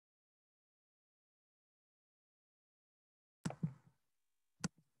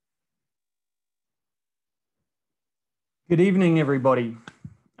Good evening, everybody,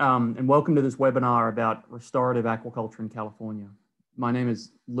 and welcome to this webinar about restorative aquaculture in California. My name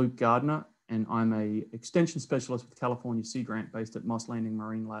is Luke Gardner, and I'm an extension specialist with California Sea Grant based at Moss Landing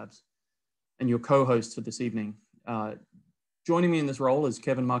Marine Labs, and your co-host for this evening. Joining me in this role is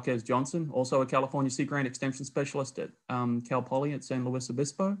Kevin Marquez Johnson, also a California Sea Grant extension specialist at Cal Poly at San Luis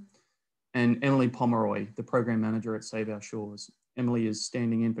Obispo, and Emily Pomeroy, the program manager at Save Our Shores. Emily is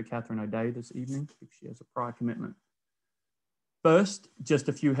standing in for Catherine O'Day this evening because she has a prior commitment. First, just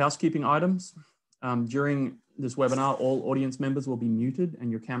a few housekeeping items. During this webinar, all audience members will be muted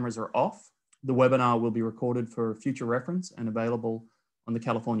and your cameras are off. The webinar will be recorded for future reference and available on the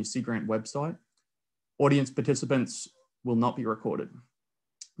California Sea Grant website. Audience participants will not be recorded.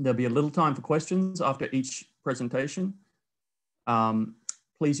 There'll be a little time for questions after each presentation.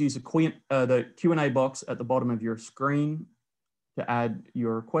 Please use the Q&A box at the bottom of your screen to add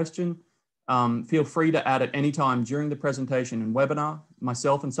your question. Feel free to add at any time during the presentation and webinar.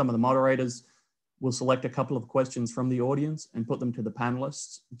 Myself and some of the moderators will select a couple of questions from the audience and put them to the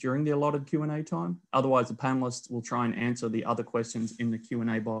panelists during the allotted Q&A time. Otherwise, the panelists will try and answer the other questions in the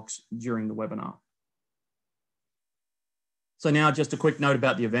Q&A box during the webinar. So now just a quick note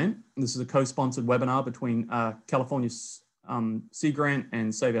about the event. This is a co-sponsored webinar between California Sea Grant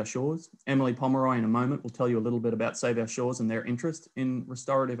and Save Our Shores. Emily Pomeroy in a moment will tell you a little bit about Save Our Shores and their interest in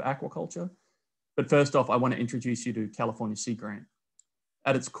restorative aquaculture. But first off, I want to introduce you to California Sea Grant.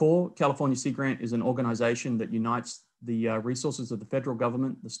 At its core, California Sea Grant is an organization that unites the resources of the federal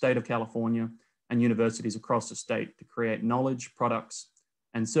government, the state of California, and universities across the state to create knowledge, products,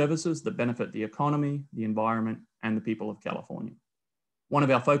 and services that benefit the economy, the environment, and the people of California. One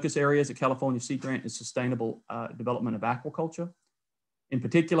of our focus areas at California Sea Grant is sustainable development of aquaculture. In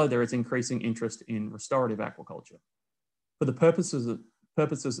particular, there is increasing interest in restorative aquaculture. For the purposes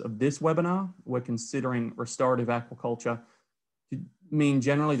of this webinar, we're considering restorative aquaculture to mean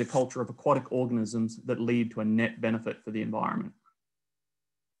generally the culture of aquatic organisms that lead to a net benefit for the environment.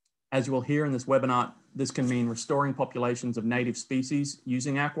 As you will hear in this webinar, this can mean restoring populations of native species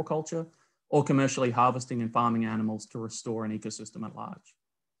using aquaculture, or commercially harvesting and farming animals to restore an ecosystem at large.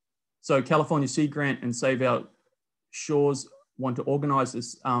 So California Sea Grant and Save Our Shores want to organize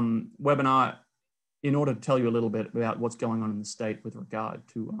this webinar in order to tell you a little bit about what's going on in the state with regard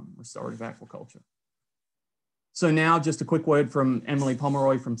to restorative aquaculture. So now just a quick word from Emily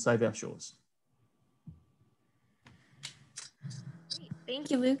Pomeroy from Save Our Shores. Great.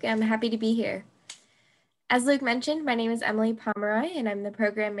 Thank you, Luke. I'm happy to be here. As Luke mentioned, my name is Emily Pomeroy, and I'm the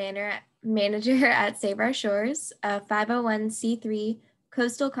program manager at Save Our Shores, a 501c3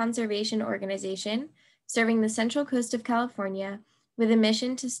 coastal conservation organization serving the central coast of California with a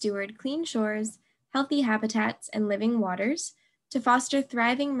mission to steward clean shores, healthy habitats, and living waters to foster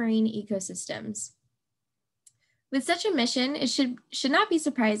thriving marine ecosystems. With such a mission, it should not be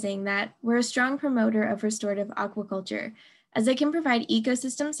surprising that we're a strong promoter of restorative aquaculture, as it can provide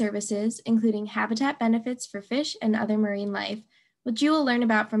ecosystem services, including habitat benefits for fish and other marine life, which you will learn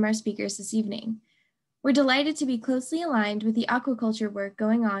about from our speakers this evening. We're delighted to be closely aligned with the aquaculture work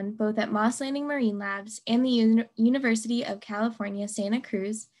going on both at Moss Landing Marine Labs and the University of California, Santa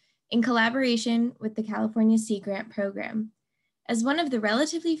Cruz, in collaboration with the California Sea Grant program. As one of the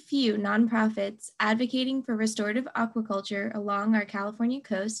relatively few nonprofits advocating for restorative aquaculture along our California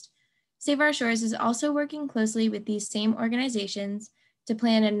coast, Save Our Shores is also working closely with these same organizations to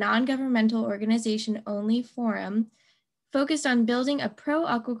plan a non-governmental organization-only forum focused on building a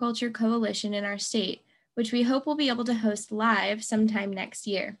pro-aquaculture coalition in our state, which we hope we'll be able to host live sometime next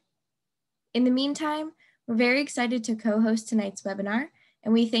year. In the meantime, we're very excited to co-host tonight's webinar,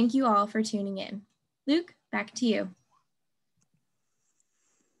 and we thank you all for tuning in. Luke, back to you.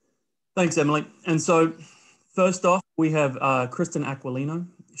 Thanks, Emily. And so first off, we have Kristen Aquilino.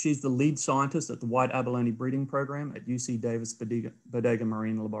 She's the lead scientist at the white abalone breeding program at UC Davis Bodega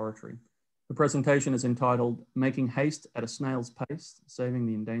Marine Laboratory. The presentation is entitled, Making Haste at a Snail's Pace, Saving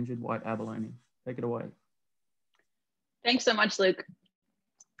the Endangered White Abalone. Take it away. Thanks so much, Luke.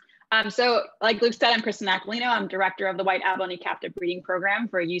 So like Luke said, I'm Kristen Aquilino. I'm director of the white abalone captive breeding program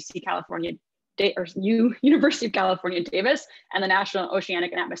for University of California, Davis, and the National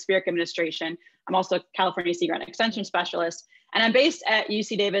Oceanic and Atmospheric Administration. I'm also a California Sea Grant extension specialist, and I'm based at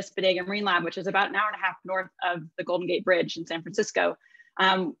UC Davis Bodega Marine Lab, which is about an hour and a half north of the Golden Gate Bridge in San Francisco.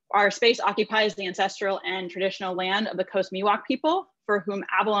 Our space occupies the ancestral and traditional land of the Coast Miwok people, for whom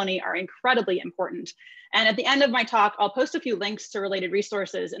abalone are incredibly important. And at the end of my talk, I'll post a few links to related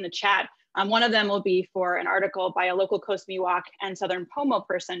resources in the chat. One of them will be for an article by a local Coast Miwok and Southern Pomo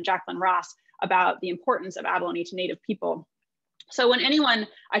person, Jacqueline Ross, about the importance of abalone to Native people. So when anyone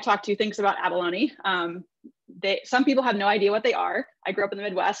I talk to thinks about abalone, Some people have no idea what they are. I grew up in the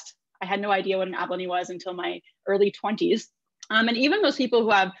Midwest. I had no idea what an abalone was until my early 20s. And even those people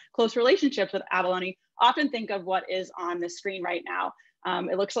who have close relationships with abalone often think of what is on the screen right now.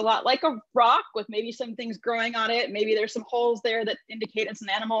 It looks a lot like a rock with maybe some things growing on it. Maybe there's some holes there that indicate it's an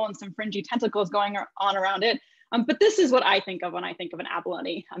animal and some fringy tentacles going on around it. But this is what I think of when I think of an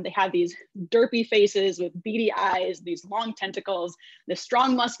abalone. They have these derpy faces with beady eyes, these long tentacles, this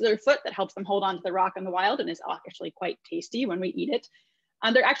strong muscular foot that helps them hold on to the rock in the wild and is actually quite tasty when we eat it.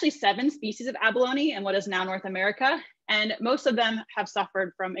 There are actually 7 species of abalone in what is now North America, and most of them have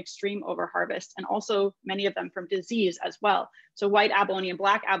suffered from extreme overharvest, and also many of them from disease as well. So white abalone and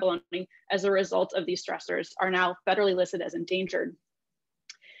black abalone, as a result of these stressors, are now federally listed as endangered.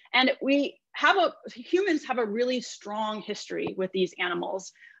 And humans have a really strong history with these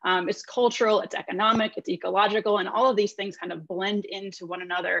animals. It's cultural, it's economic, it's ecological, and all of these things kind of blend into one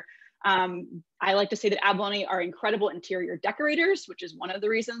another. I like to say that abalone are incredible interior decorators, which is one of the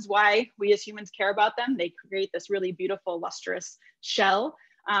reasons why we as humans care about them. They create this really beautiful, lustrous shell.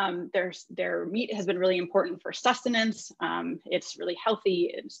 Their meat has been really important for sustenance. It's really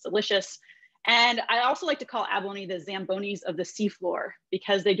healthy, it's delicious. And I also like to call abalone the Zambonis of the seafloor,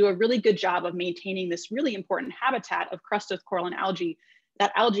 because they do a really good job of maintaining this really important habitat of crustose coral and algae.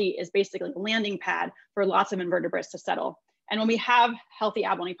 That algae is basically a landing pad for lots of invertebrates to settle. And when we have healthy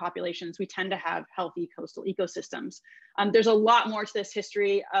abalone populations, we tend to have healthy coastal ecosystems. There's a lot more to this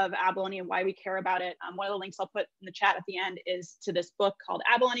history of abalone and why we care about it. One of the links I'll put in the chat at the end is to this book called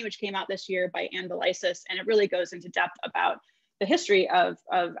Abalone, which came out this year by Anne Belisis, and it really goes into depth about the history of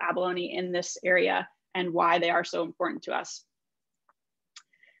abalone in this area and why they are so important to us.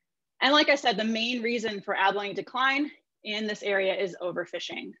 And like I said, the main reason for abalone decline in this area is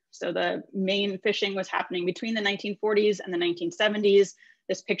overfishing. So the main fishing was happening between the 1940s and the 1970s.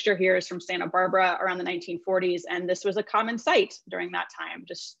 This picture here is from Santa Barbara around the 1940s, and this was a common sight during that time,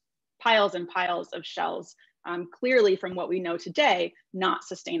 just piles and piles of shells. Clearly, from what we know today, not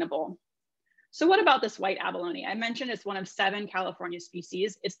sustainable. So what about this white abalone? I mentioned it's one of 7 California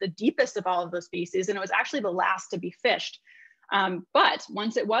species. It's the deepest of all of those species, and it was actually the last to be fished. But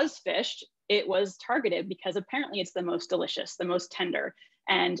once it was fished, it was targeted because apparently it's the most delicious, the most tender,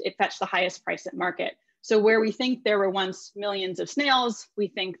 and it fetched the highest price at market. So where we think there were once millions of snails, we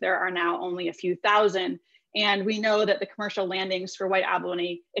think there are now only a few thousand. And we know that the commercial landings for white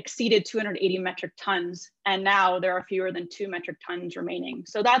abalone exceeded 280 metric tons. And now there are fewer than 2 metric tons remaining.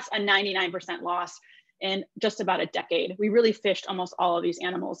 So that's a 99% loss in just about a decade. We really fished almost all of these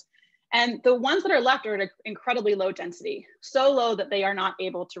animals. And the ones that are left are at an incredibly low density, so low that they are not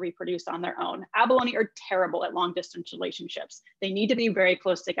able to reproduce on their own. Abalone are terrible at long distance relationships. They need to be very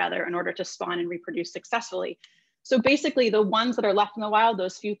close together in order to spawn and reproduce successfully. So basically the ones that are left in the wild,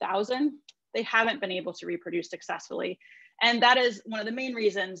 those few thousand, they haven't been able to reproduce successfully. And that is one of the main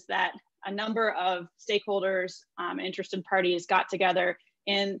reasons that a number of stakeholders, interested parties got together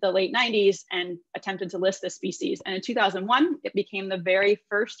in the late 90s and attempted to list this species. And in 2001, it became the very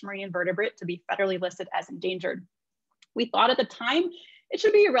first marine invertebrate to be federally listed as endangered. We thought at the time it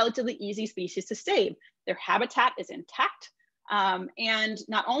should be a relatively easy species to save. Their habitat is intact. And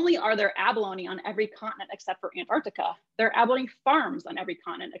not only are there abalone on every continent except for Antarctica, there are abalone farms on every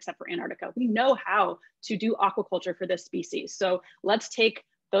continent except for Antarctica. We know how to do aquaculture for this species. So let's take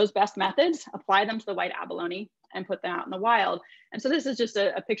those best methods, apply them to the white abalone, and put them out in the wild. And so this is just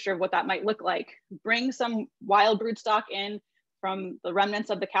a picture of what that might look like. Bring some wild broodstock in from the remnants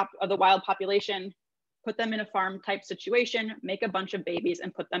of the wild population, put them in a farm type situation, make a bunch of babies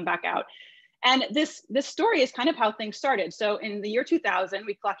and put them back out. And this story is kind of how things started. So in the year 2000,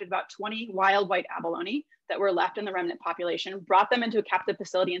 we collected about 20 wild white abalone that were left in the remnant population, brought them into a captive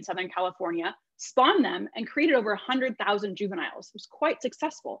facility in Southern California, spawned them, and created over 100,000 juveniles. It was quite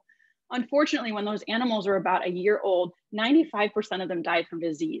successful. Unfortunately, when those animals were about a year old, 95% of them died from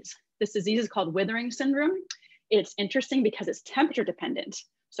disease. This disease is called withering syndrome. It's interesting because it's temperature dependent.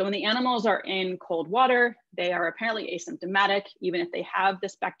 So when the animals are in cold water, they are apparently asymptomatic, even if they have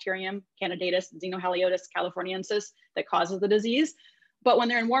this bacterium, Candidatus xenohaliotis californiensis, that causes the disease. But when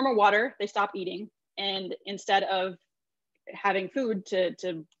they're in warmer water, they stop eating. And instead of having food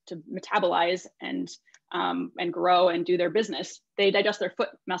to metabolize and grow and do their business, they digest their foot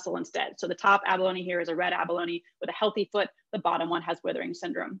muscle instead. So the top abalone here is a red abalone with a healthy foot. The bottom one has withering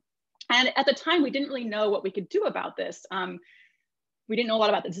syndrome. And at the time, we didn't really know what we could do about this. We didn't know a lot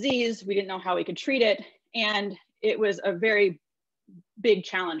about the disease. We didn't know how we could treat it. And it was a very big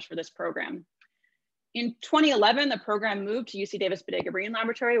challenge for this program. In 2011, the program moved to UC Davis Bodega Marine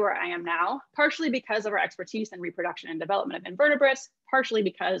Laboratory, where I am now, partially because of our expertise in reproduction and development of invertebrates, partially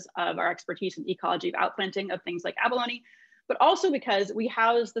because of our expertise in ecology of outplanting of things like abalone, but also because we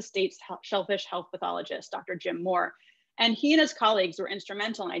house the state's shellfish health pathologist, Dr. Jim Moore. And he and his colleagues were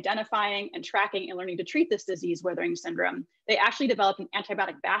instrumental in identifying and tracking and learning to treat this disease, weathering syndrome. They actually developed an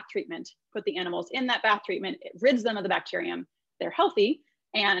antibiotic bath treatment, put the animals in that bath treatment, it rids them of the bacterium, they're healthy,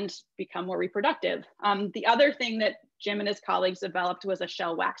 and become more reproductive. The other thing that Jim and his colleagues developed was a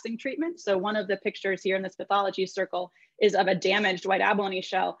shell waxing treatment. So one of the pictures here in this pathology circle is of a damaged white abalone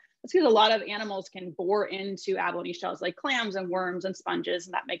shell. That's because a lot of animals can bore into abalone shells like clams and worms and sponges,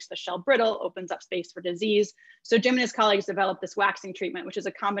 and that makes the shell brittle, opens up space for disease. So Jim and his colleagues developed this waxing treatment, which is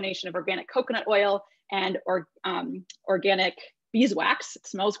a combination of organic coconut oil and organic beeswax. It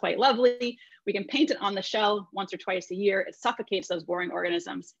smells quite lovely. We can paint it on the shell once or twice a year. It suffocates those boring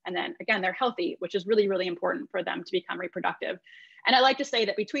organisms. And then again, they're healthy, which is really, really important for them to become reproductive. And I like to say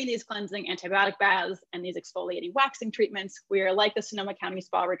that between these cleansing antibiotic baths and these exfoliating waxing treatments, we are like the Sonoma County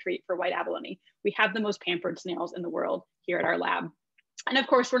Spa Retreat for white abalone. We have the most pampered snails in the world here at our lab. And of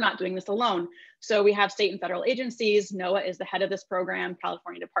course, we're not doing this alone. So we have state and federal agencies. NOAA is the head of this program.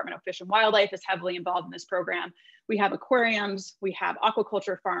 California Department of Fish and Wildlife is heavily involved in this program. We have aquariums, we have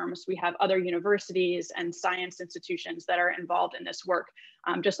aquaculture farms, we have other universities and science institutions that are involved in this work.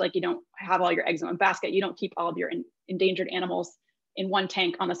 Just like you don't have all your eggs in one basket, you don't keep all of your endangered animals in one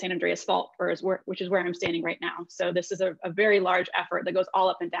tank on the San Andreas Fault, which is where I'm standing right now. So this is a very large effort that goes all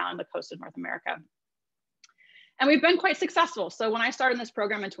up and down the coast of North America. And we've been quite successful. So when I started this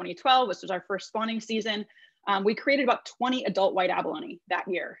program in 2012, which was our first spawning season, we created about 20 adult white abalone that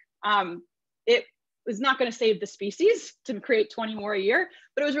year. It was not going to save the species to create 20 more a year,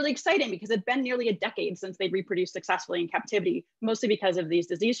 but it was really exciting because it'd been nearly a decade since they'd reproduced successfully in captivity, mostly because of these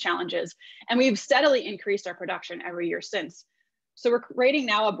disease challenges. And we've steadily increased our production every year since. So we're rating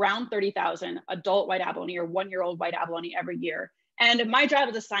now around 30,000 adult white abalone or one-year-old white abalone every year. And my job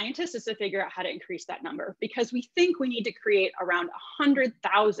as a scientist is to figure out how to increase that number because we think we need to create around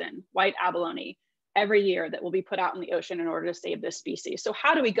 100,000 white abalone every year that will be put out in the ocean in order to save this species. So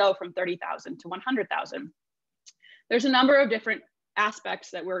how do we go from 30,000 to 100,000? There's a number of different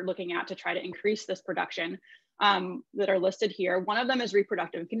aspects that we're looking at to try to increase this production that are listed here. One of them is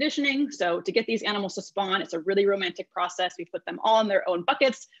reproductive conditioning. So to get these animals to spawn, it's a really romantic process. We put them all in their own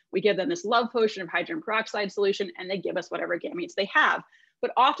buckets. We give them this love potion of hydrogen peroxide solution, and they give us whatever gametes they have.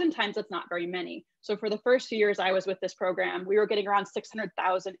 But oftentimes it's not very many. So for the first few years I was with this program, we were getting around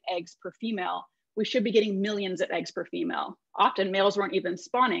 600,000 eggs per female. We should be getting millions of eggs per female. Often males weren't even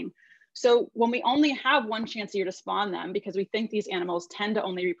spawning. So when we only have one chance a year to spawn them, because we think these animals tend to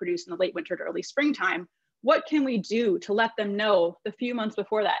only reproduce in the late winter to early springtime, what can we do to let them know the few months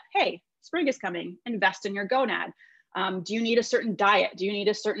before that, hey, spring is coming, invest in your gonad. Do you need a certain diet? Do you need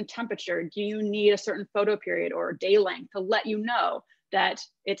a certain temperature? Do you need a certain photo period or day length to let you know that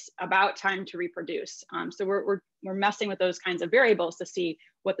it's about time to reproduce? So we're messing with those kinds of variables to see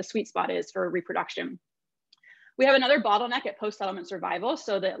what the sweet spot is for reproduction. We have another bottleneck at post-settlement survival.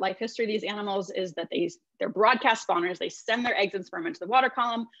 So the life history of these animals is that they're broadcast spawners. They send their eggs and sperm into the water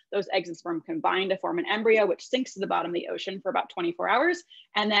column. Those eggs and sperm combine to form an embryo, which sinks to the bottom of the ocean for about 24 hours.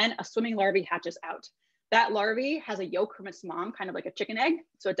 And then a swimming larvae hatches out. That larvae has a yolk from its mom, kind of like a chicken egg.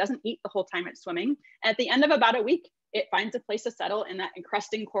 So it doesn't eat the whole time it's swimming. And at the end of about a week, it finds a place to settle in that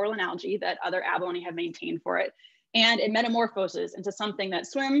encrusting coral and algae that other abalone have maintained for it. And it metamorphoses into something that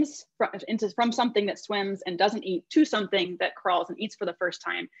swims, from something that swims and doesn't eat to something that crawls and eats for the first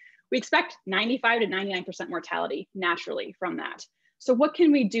time. We expect 95 to 99% mortality naturally from that. So what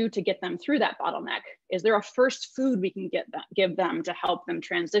can we do to get them through that bottleneck? Is there a first food we can give them to help them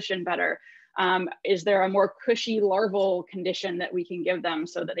transition better? Is there a more cushy larval condition that we can give them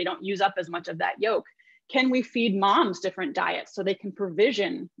so that they don't use up as much of that yolk? Can we feed moms different diets so they can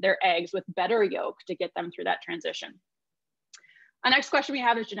provision their eggs with better yolk to get them through that transition? The next question we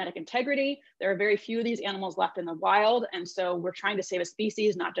have is genetic integrity. There are very few of these animals left in the wild. And so we're trying to save a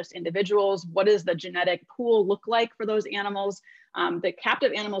species, not just individuals. What does the genetic pool look like for those animals? The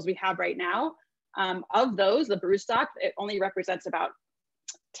captive animals we have right now, of those, the broodstock, it only represents about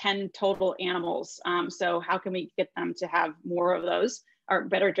 10 total animals. So how can we get them to have more of those? Or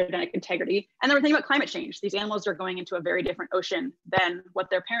better genetic integrity. And then we're thinking about climate change. These animals are going into a very different ocean than what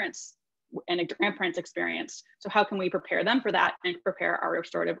their parents and grandparents experienced. So how can we prepare them for that and prepare our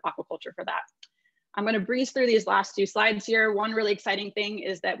restorative aquaculture for that? I'm going to breeze through these last two slides here. One really exciting thing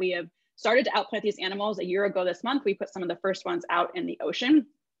is that we have started to outplant these animals a year ago this month. We put some of the first ones out in the ocean.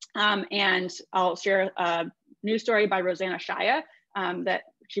 And I'll share a news story by Rosanna Shaya that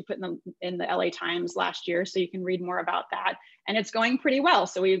she put in the LA Times last year, so you can read more about that. And it's going pretty well.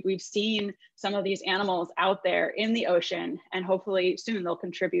 So we've seen some of these animals out there in the ocean, and hopefully soon they'll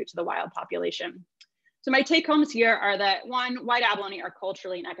contribute to the wild population. So my take homes here are that, one, white abalone are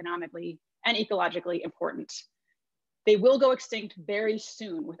culturally and economically and ecologically important. They will go extinct very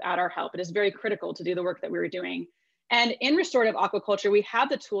soon without our help. It is very critical to do the work that we were doing. And in restorative aquaculture, we have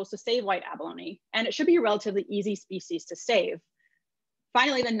the tools to save white abalone, and it should be a relatively easy species to save.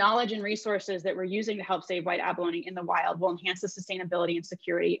 Finally, the knowledge and resources that we're using to help save white abalone in the wild will enhance the sustainability and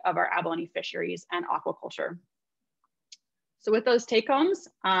security of our abalone fisheries and aquaculture. So with those take homes,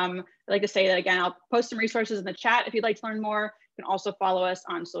 I'd like to say that again, I'll post some resources in the chat if you'd like to learn more. You can also follow us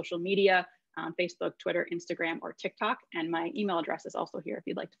on social media, Facebook, Twitter, Instagram, or TikTok. And my email address is also here if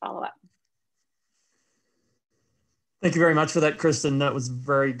you'd like to follow up. Thank you very much for that, Kristen. That was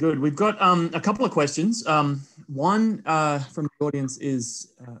very good. We've got a couple of questions. One from the audience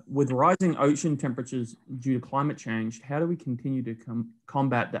is, with rising ocean temperatures due to climate change, how do we continue to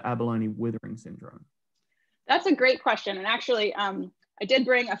combat the abalone withering syndrome? That's a great question. And actually, I did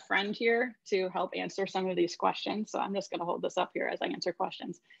bring a friend here to help answer some of these questions. So I'm just going to hold this up here as I answer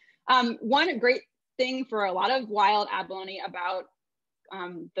questions. One great thing for a lot of wild abalone about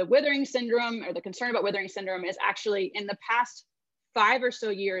the withering syndrome, or the concern about withering syndrome, is actually in the past 5 or so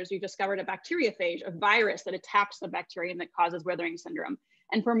years, we've discovered a bacteriophage, a virus that attacks the bacterium that causes withering syndrome.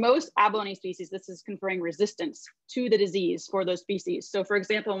 And for most abalone species, this is conferring resistance to the disease for those species. So for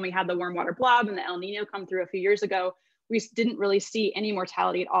example, when we had the warm water blob and the El Nino come through a few years ago, we didn't really see any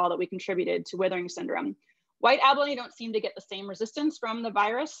mortality at all that we contributed to withering syndrome. White abalone don't seem to get the same resistance from the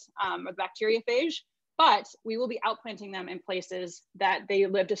virus or the bacteriophage, but we will be outplanting them in places that they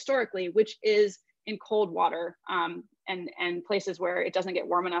lived historically, which is in cold water and places where it doesn't get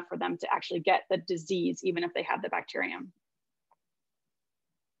warm enough for them to actually get the disease, even if they have the bacterium.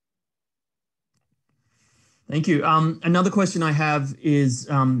 Thank you. Another question I have is,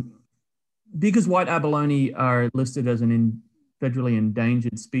 because white abalone are listed as an federally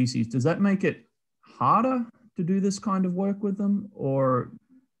endangered species, does that make it harder to do this kind of work with them, or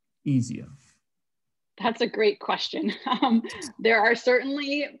easier? That's a great question. There are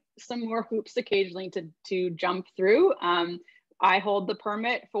certainly some more hoops occasionally to jump through. I hold the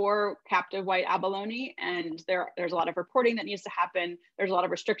permit for captive white abalone, and there's a lot of reporting that needs to happen. There's a lot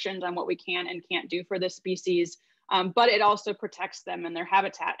of restrictions on what we can and can't do for this species, but it also protects them and their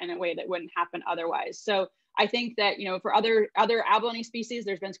habitat in a way that wouldn't happen otherwise. So I think that, you know, for other abalone species,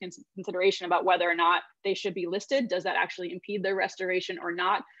 there's been consideration about whether or not they should be listed. Does that actually impede their restoration or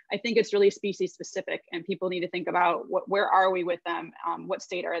not? I think it's really species specific, and people need to think about where are we with them? What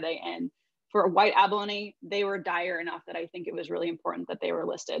state are they in? For white abalone, they were dire enough that I think it was really important that they were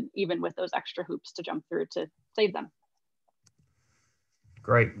listed, even with those extra hoops to jump through to save them.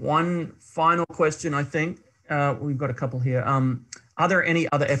 Great. One final question, I think. We've got a couple here. Are there any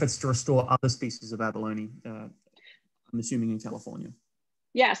other efforts to restore other species of abalone? I'm assuming in California.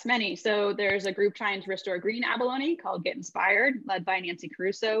 Yes, many. So there's a group trying to restore green abalone called Get Inspired, led by Nancy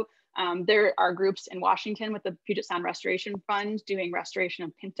Caruso. There are groups in Washington with the Puget Sound Restoration Fund doing restoration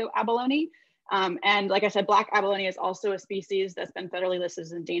of pinto abalone. And like I said, black abalone is also a species that's been federally listed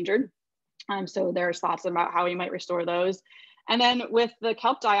as endangered. So there's thoughts about how we might restore those. And then with the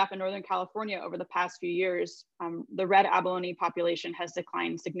kelp die-off in Northern California over the past few years, the red abalone population has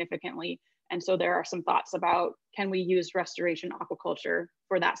declined significantly. And so there are some thoughts about, can we use restoration aquaculture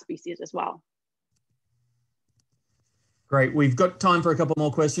for that species as well? Great. We've got time for a couple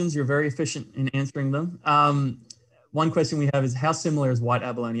more questions. You're very efficient in answering them. One question we have is, how similar is white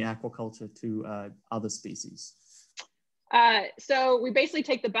abalone aquaculture to other species? So we basically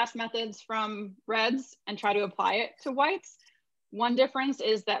take the best methods from reds and try to apply it to whites. One difference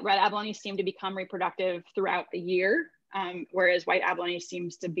is that red abalone seem to become reproductive throughout the year, whereas white abalone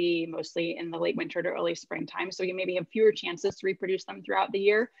seems to be mostly in the late winter to early springtime. So you maybe have fewer chances to reproduce them throughout the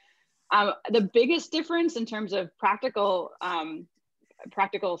year. The biggest difference in terms of practical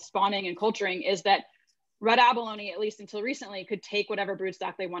spawning and culturing is that red abalone, at least until recently, could take whatever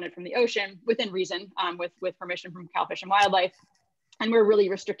broodstock they wanted from the ocean within reason, with permission from Cal Fish and Wildlife. And we're really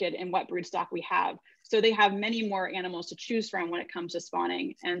restricted in what broodstock we have. So they have many more animals to choose from when it comes to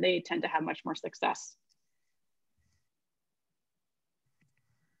spawning, and they tend to have much more success.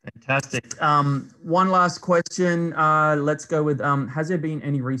 Fantastic. One last question. Let's go with, has there been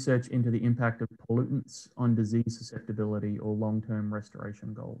any research into the impact of pollutants on disease susceptibility or long-term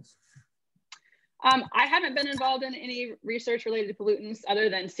restoration goals? I haven't been involved in any research related to pollutants other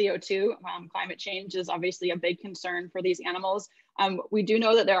than CO2. Climate change is obviously a big concern for these animals. We do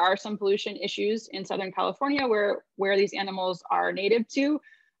know that there are some pollution issues in Southern California where these animals are native to.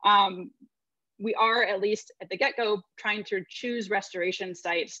 We are, at least at the get-go, trying to choose restoration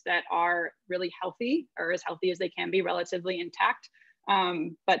sites that are really healthy, or as healthy as they can be, relatively intact.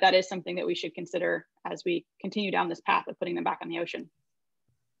 But that is something that we should consider as we continue down this path of putting them back on the ocean.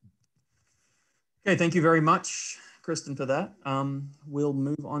 Okay, thank you very much, Kristen, for that. We'll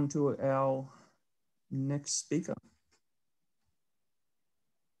move on to our next speaker.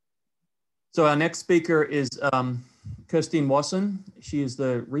 So our next speaker is Kirstine Wasson. She is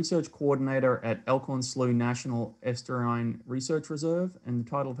the research coordinator at Elkhorn Slough National Estuarine Research Reserve, and the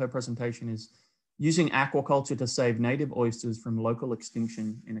title of her presentation is Using Aquaculture to Save Native Oysters from Local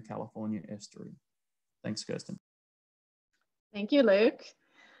Extinction in a California Estuary. Thanks, Kirsten. Thank you, Luke.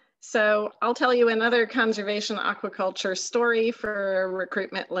 So I'll tell you another conservation aquaculture story for a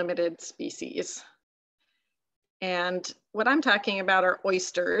recruitment limited species. And what I'm talking about are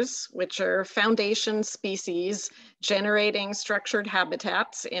oysters, which are foundation species generating structured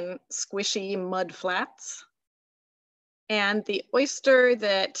habitats in squishy mud flats. And the oyster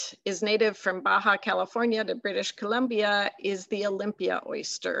that is native from Baja California to British Columbia is the Olympia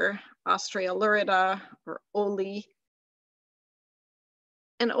oyster, Australurida, or Oli.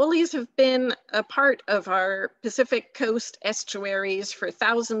 And olis have been a part of our Pacific coast estuaries for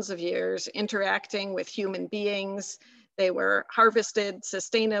thousands of years, interacting with human beings. They were harvested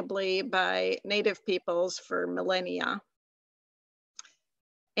sustainably by native peoples for millennia.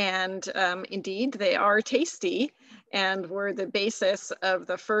 And indeed, they are tasty and were the basis of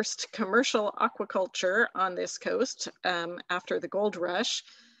the first commercial aquaculture on this coast after the gold rush.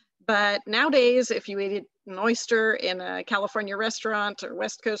 But nowadays, if you eat an oyster in a California restaurant or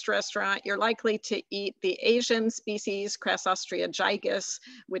West Coast restaurant, you're likely to eat the Asian species Crassostrea gigas,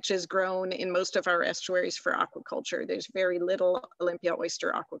 which is grown in most of our estuaries for aquaculture. There's very little Olympia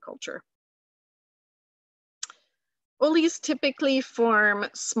oyster aquaculture. Olis typically form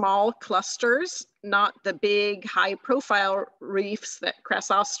small clusters, not the big high-profile reefs that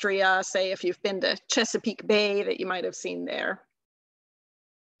Crassostrea, say if you've been to Chesapeake Bay, that you might have seen there.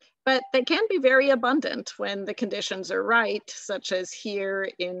 But they can be very abundant when the conditions are right, such as here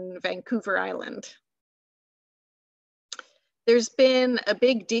in Vancouver Island. There's been a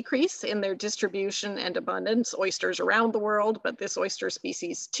big decrease in their distribution and abundance, oysters around the world, but this oyster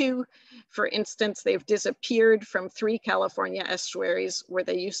species too. For instance, they've disappeared from 3 California estuaries where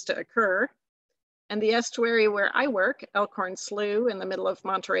they used to occur. And the estuary where I work, Elkhorn Slough in the middle of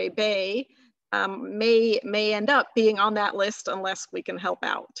Monterey Bay, may end up being on that list unless we can help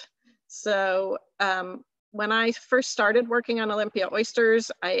out. So when I first started working on Olympia oysters,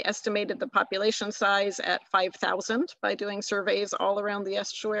 I estimated the population size at 5,000 by doing surveys all around the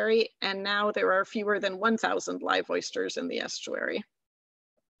estuary, and now there are fewer than 1,000 live oysters in the estuary.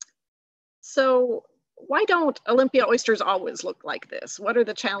 So why don't Olympia oysters always look like this? What are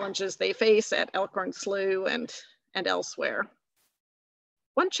the challenges they face at Elkhorn Slough and elsewhere?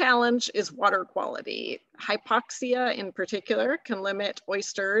 One challenge is water quality. Hypoxia in particular can limit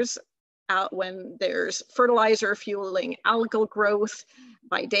oysters out when there's fertilizer fueling algal growth.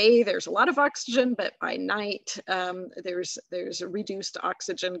 By day, there's a lot of oxygen, but by night, there's a reduced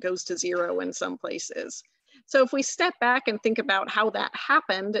oxygen, goes to 0 in some places. So if we step back and think about how that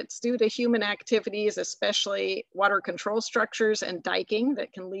happened, it's due to human activities, especially water control structures and diking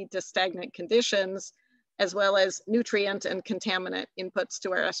that can lead to stagnant conditions, as well as nutrient and contaminant inputs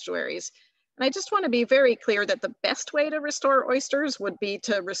to our estuaries. And I just want to be very clear that the best way to restore oysters would be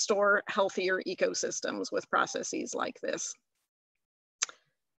to restore healthier ecosystems with processes like this.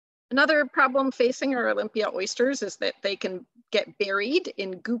 Another problem facing our Olympia oysters is that they can get buried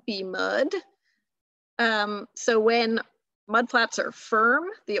in goopy mud. So when mudflats are firm,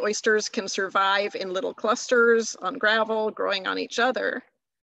 the oysters can survive in little clusters on gravel, growing on each other.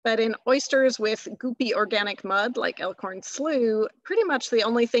 But in oysters with goopy organic mud like Elkhorn Slough, pretty much the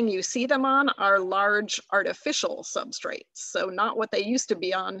only thing you see them on are large artificial substrates. So not what they used to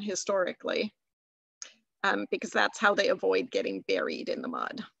be on historically, because that's how they avoid getting buried in the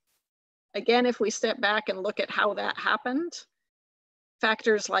mud. Again, if we step back and look at how that happened,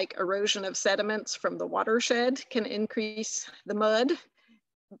 factors like erosion of sediments from the watershed can increase the mud.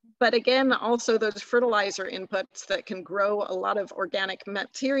 But again, also those fertilizer inputs that can grow a lot of organic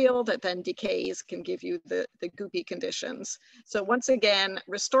material that then decays can give you the goopy conditions. So once again,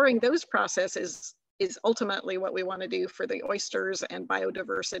 restoring those processes is ultimately what we want to do for the oysters and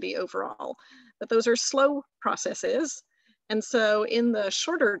biodiversity overall. But those are slow processes. And so in the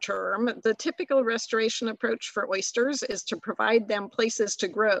shorter term, the typical restoration approach for oysters is to provide them places to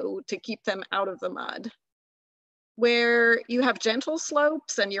grow to keep them out of the mud. Where you have gentle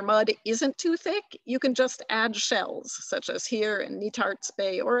slopes and your mud isn't too thick, you can just add shells, such as here in Netarts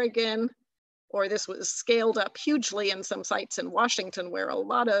Bay, Oregon, or this was scaled up hugely in some sites in Washington where a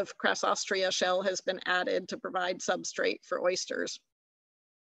lot of Crassostrea shell has been added to provide substrate for oysters.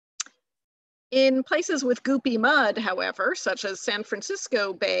 In places with goopy mud, however, such as San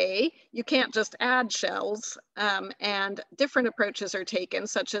Francisco Bay, you can't just add shells, and different approaches are taken,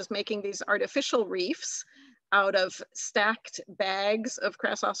 such as making these artificial reefs out of stacked bags of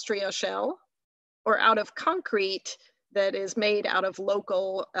Crassostrea shell, or out of concrete that is made out of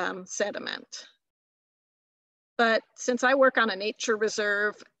local sediment. But since I work on a nature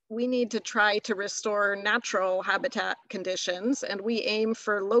reserve, we need to try to restore natural habitat conditions, and we aim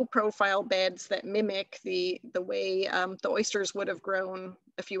for low profile beds that mimic the way the oysters would have grown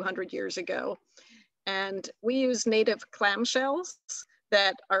a few hundred years ago. And we use native clamshells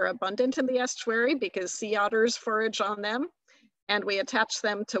that are abundant in the estuary because sea otters forage on them. And we attach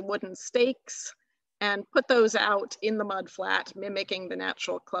them to wooden stakes and put those out in the mudflat, mimicking the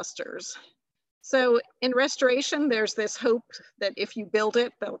natural clusters. So in restoration, there's this hope that if you build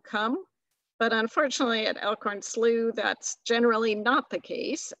it, they'll come. But unfortunately at Elkhorn Slough, that's generally not the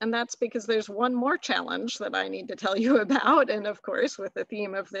case. And that's because there's one more challenge that I need to tell you about. And of course, with the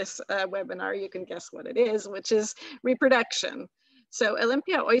theme of this webinar, you can guess what it is, which is reproduction. So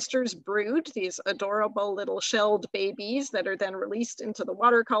Olympia oysters brood these adorable little shelled babies that are then released into the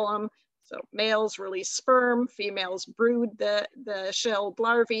water column. So males release sperm, females brood the shelled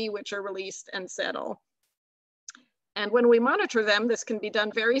larvae, which are released and settle. And when we monitor them, this can be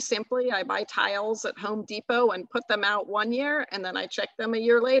done very simply. I buy tiles at Home Depot and put them out 1 year, and then I check them a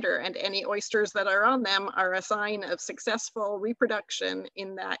year later, and any oysters that are on them are a sign of successful reproduction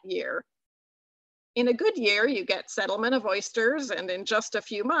in that year. In a good year, you get settlement of oysters, and in just a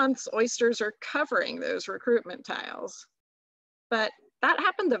few months, oysters are covering those recruitment tiles. But that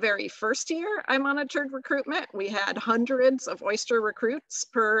happened the very first year I monitored recruitment. We had hundreds of oyster recruits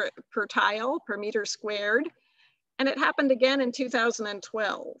per tile, per meter squared. And it happened again in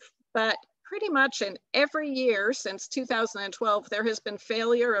 2012. But pretty much in every year since 2012, there has been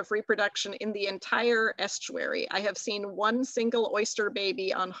failure of reproduction in the entire estuary. I have seen one single oyster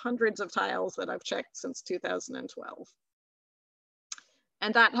baby on hundreds of tiles that I've checked since 2012.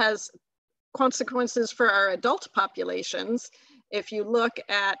 And that has consequences for our adult populations. If you look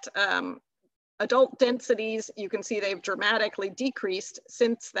at adult densities, you can see they've dramatically decreased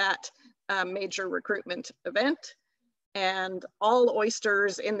since that major recruitment event. And all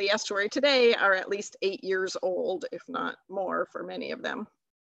oysters in the estuary today are at least 8 years old, if not more for many of them.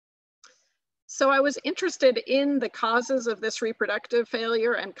 So I was interested in the causes of this reproductive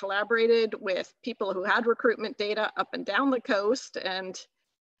failure and collaborated with people who had recruitment data up and down the coast. And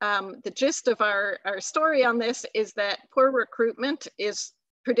the gist of our story on this is that poor recruitment is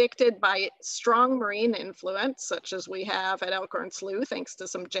predicted by strong marine influence, such as we have at Elkhorn Slough, thanks to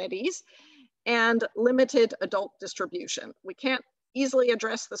some jetties, and limited adult distribution. We can't easily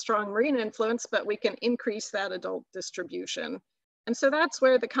address the strong marine influence, but we can increase that adult distribution. And so that's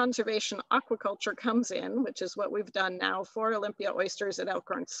where the conservation aquaculture comes in, which is what we've done now for Olympia oysters at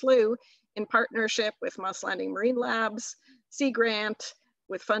Elkhorn Slough in partnership with Moss Landing Marine Labs, Sea Grant,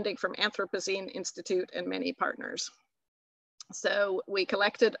 with funding from Anthropocene Institute and many partners. So we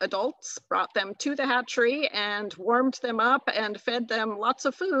collected adults, brought them to the hatchery and warmed them up and fed them lots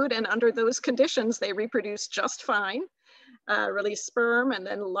of food. And under those conditions, they reproduced just fine, release sperm and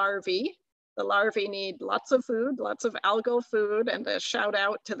then larvae. The larvae need lots of food, lots of algal food, and a shout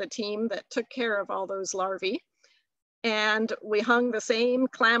out to the team that took care of all those larvae. And we hung the same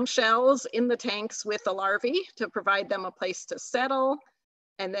clamshells in the tanks with the larvae to provide them a place to settle.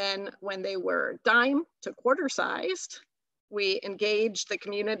 And then when they were dime to quarter sized, we engaged the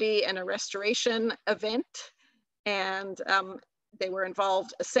community in a restoration event, and they were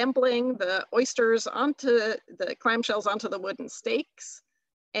involved assembling the oysters onto the clamshells onto the wooden stakes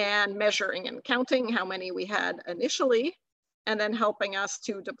and measuring and counting how many we had initially, and then helping us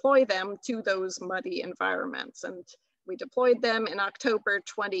to deploy them to those muddy environments. And we deployed them in October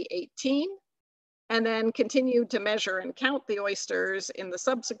 2018. And then continued to measure and count the oysters in the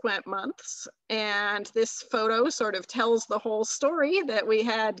subsequent months. And this photo sort of tells the whole story that we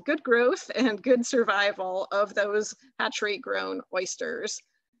had good growth and good survival of those hatchery grown oysters.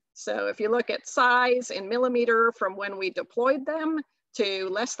 So if you look at size in millimeter from when we deployed them to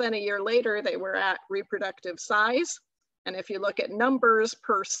less than a year later, they were at reproductive size. And if you look at numbers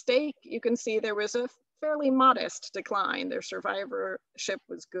per stake, you can see there was a fairly modest decline. Their survivorship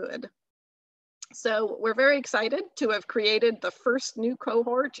was good. So we're very excited to have created the first new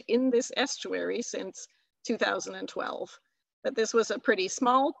cohort in this estuary since 2012. But this was a pretty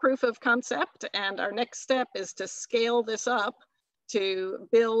small proof of concept, and our next step is to scale this up to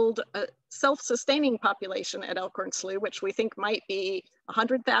build a self-sustaining population at Elkhorn Slough, which we think might be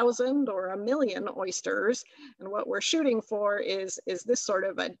 100,000 or 1 million oysters. And what we're shooting for is this sort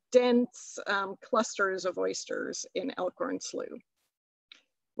of a dense clusters of oysters in Elkhorn Slough.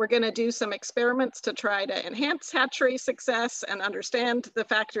 We're going to do some experiments to try to enhance hatchery success and understand the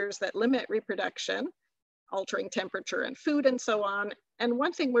factors that limit reproduction, altering temperature and food and so on. And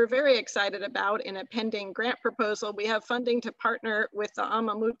one thing we're very excited about in a pending grant proposal, we have funding to partner with the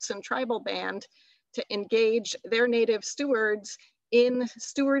Amamutsan tribal band to engage their native stewards in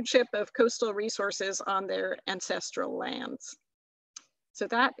stewardship of coastal resources on their ancestral lands. So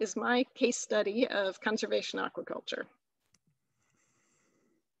that is my case study of conservation aquaculture.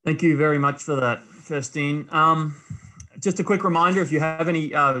 Thank you very much for that, Kirstine. Just a quick reminder, if you have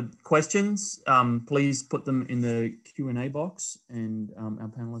any questions, please put them in the Q&A box, and our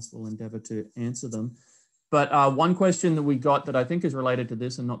panelists will endeavour to answer them. But one question that we got that I think is related to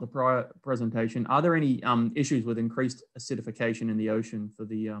this and not the prior presentation, are there any issues with increased acidification in the ocean for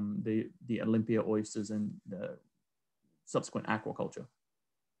the Olympia oysters and the subsequent aquaculture?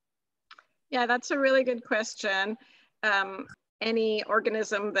 Yeah, that's a really good question. Any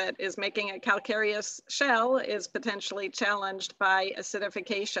organism that is making a calcareous shell is potentially challenged by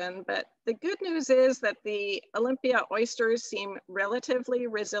acidification. But the good news is that the Olympia oysters seem relatively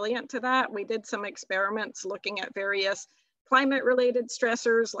resilient to that. We did some experiments looking at various climate-related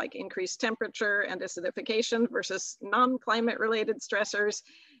stressors like increased temperature and acidification versus non-climate related stressors.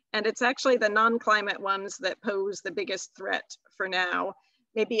 And it's actually the non-climate ones that pose the biggest threat for now.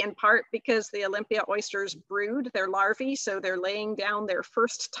 Maybe in part because the Olympia oysters brood their larvae, so they're laying down their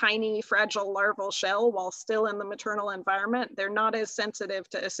first tiny fragile larval shell while still in the maternal environment. They're not as sensitive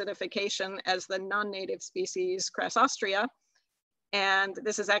to acidification as the non-native species Crassostria. And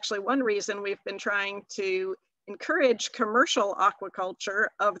this is actually one reason we've been trying to encourage commercial aquaculture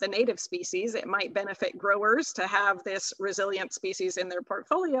of the native species. It might benefit growers to have this resilient species in their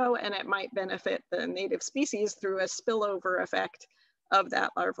portfolio, and it might benefit the native species through a spillover effect of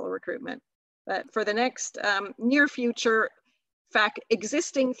that larval recruitment. But for the next near future, in fact,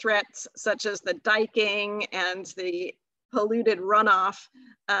 existing threats such as the diking and the polluted runoff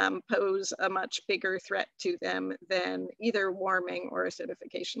pose a much bigger threat to them than either warming or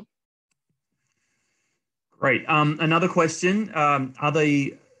acidification. Great. Another question, are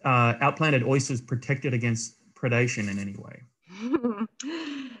the outplanted oysters protected against predation in any way?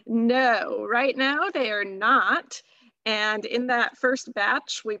 No, right now they are not. And in that first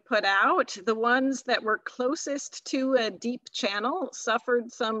batch we put out, the ones that were closest to a deep channel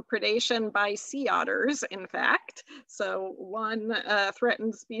suffered some predation by sea otters, in fact. So one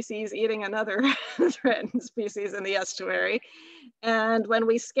threatened species eating another threatened species in the estuary. And when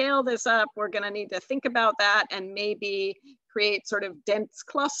we scale this up, we're going to need to think about that and maybe create sort of dense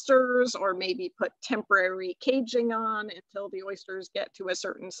clusters, or maybe put temporary caging on until the oysters get to a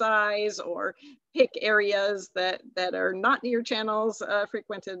certain size, or pick areas that are not near channels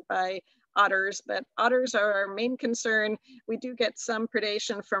frequented by otters. But otters are our main concern. We do get some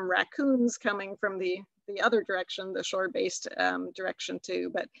predation from raccoons coming from the other direction, the shore-based direction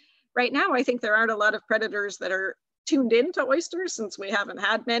too. But right now, I think there aren't a lot of predators that are tuned into oysters, since we haven't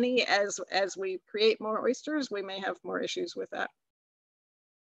had many. As we create more oysters, we may have more issues with that.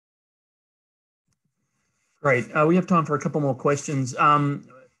 Great. We have time for a couple more questions.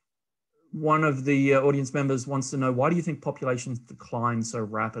 One of the audience members wants to know, why do you think populations decline so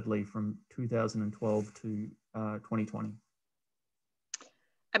rapidly from 2012 to 2020?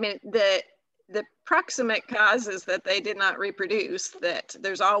 I mean, the proximate cause is that they did not reproduce, that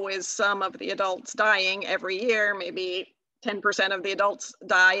there's always some of the adults dying every year, maybe 10% of the adults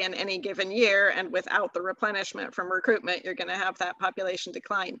die in any given year, and without the replenishment from recruitment, you're going to have that population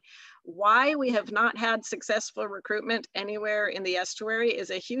decline. Why we have not had successful recruitment anywhere in the estuary is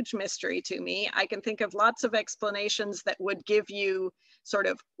a huge mystery to me. I can think of lots of explanations that would give you sort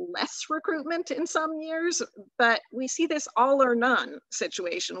of less recruitment in some years, but we see this all or none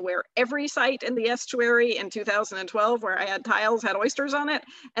situation where every site in the estuary in 2012 where I had tiles had oysters on it,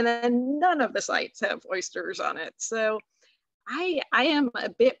 and then none of the sites have oysters on it. So I am a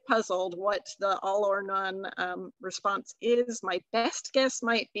bit puzzled what the all or none response is. My best guess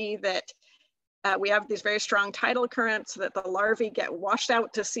might be that we have these very strong tidal currents, that the larvae get washed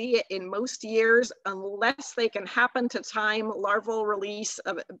out to sea in most years, unless they can happen to time larval release.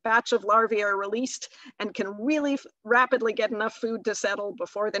 A batch of larvae are released and can really rapidly get enough food to settle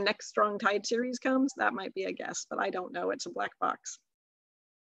before the next strong tide series comes. That might be a guess, but I don't know. It's a black box.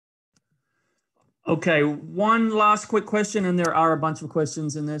 Okay, one last quick question, and there are a bunch of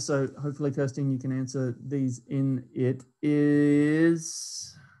questions in there, so hopefully, Kirsten, you can answer these in it.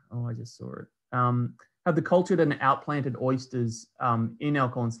 Is, oh, I just saw it. Have the cultured and outplanted oysters in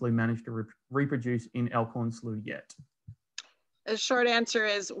Elkhorn Slough managed to reproduce in Elkhorn Slough yet? A short answer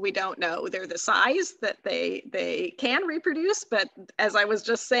is we don't know. They're the size that they can reproduce, but as I was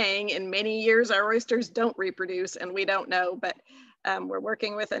just saying, in many years, our oysters don't reproduce and we don't know, but we're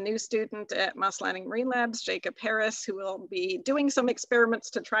working with a new student at Moss Landing Marine Labs, Jacob Harris, who will be doing some experiments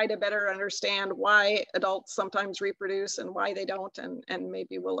to try to better understand why adults sometimes reproduce and why they don't, and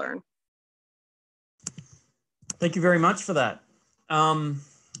maybe we'll learn. Thank you very much for that.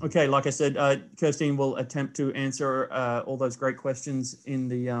 Okay, like I said, Kirsten will attempt to answer all those great questions in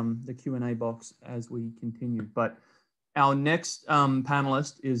the Q&A box as we continue. But our next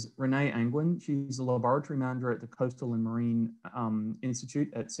panelist is Renee Angwin. She's a laboratory manager at the Coastal and Marine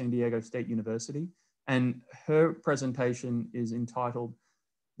Institute at San Diego State University. And her presentation is entitled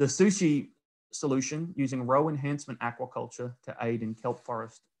The Sushi Solution Using Roe Enhancement Aquaculture to Aid in Kelp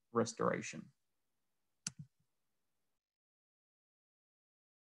Forest Restoration.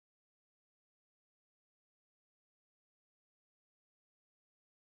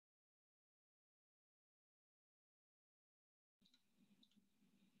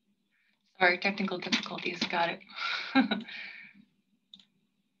 Sorry, technical difficulties, got it.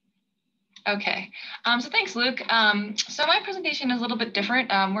 Okay, so thanks, Luke. So my presentation is a little bit different.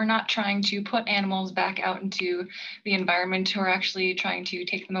 We're not trying to put animals back out into the environment. We're actually trying to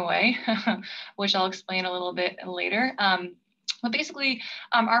take them away, which I'll explain a little bit later. But basically,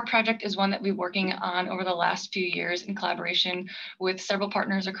 our project is one that we've been working on over the last few years in collaboration with several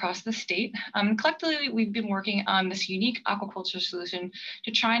partners across the state. Collectively, we've been working on this unique aquaculture solution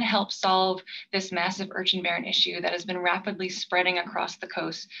to try and help solve this massive urchin barren issue that has been rapidly spreading across the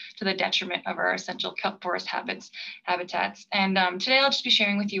coast to the detriment of our essential kelp forest habitats. And today I'll just be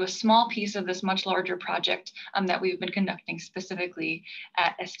sharing with you a small piece of this much larger project that we've been conducting specifically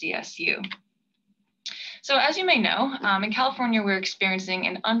at SDSU. So as you may know, in California, we're experiencing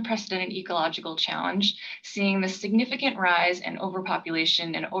an unprecedented ecological challenge, seeing the significant rise in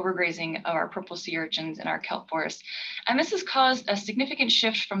overpopulation and overgrazing of our purple sea urchins in our kelp forests. And this has caused a significant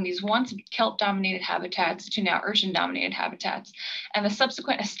shift from these once kelp-dominated habitats to now urchin-dominated habitats, and the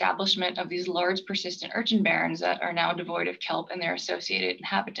subsequent establishment of these large persistent urchin barrens that are now devoid of kelp and their associated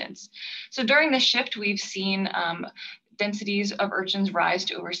inhabitants. So during this shift, we've seen densities of urchins rise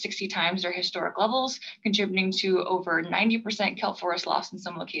to over 60 times their historic levels, contributing to over 90% kelp forest loss in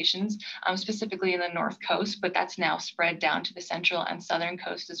some locations, specifically in the North Coast, but that's now spread down to the central and southern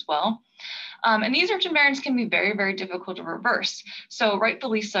coast as well. And these urchin barrens can be very, very difficult to reverse. So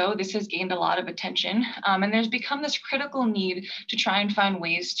rightfully so, this has gained a lot of attention, and there's become this critical need to try and find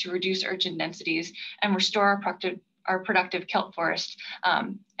ways to reduce urchin densities and restore our productive kelp forest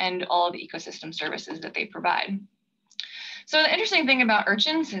and all the ecosystem services that they provide. So the interesting thing about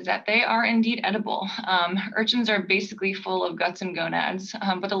urchins is that they are indeed edible. Urchins are basically full of guts and gonads,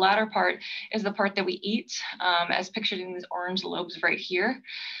 but the latter part is the part that we eat, as pictured in these orange lobes right here.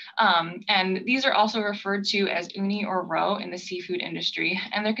 And these are also referred to as uni or roe in the seafood industry,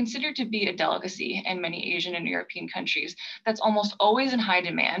 and they're considered to be a delicacy in many Asian and European countries that's almost always in high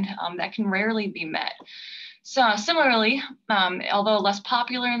demand, that can rarely be met. So similarly, although less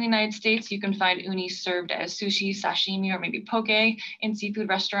popular in the United States, you can find uni served as sushi, sashimi, or maybe poke in seafood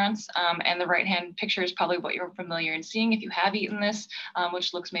restaurants. And the right-hand picture is probably what you're familiar in seeing if you have eaten this,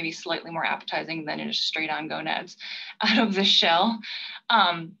 which looks maybe slightly more appetizing than just straight on gonads out of the shell.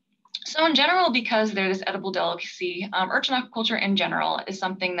 So in general, because they're this edible delicacy, urchin aquaculture in general is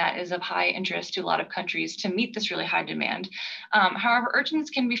something that is of high interest to a lot of countries to meet this really high demand. However, urchins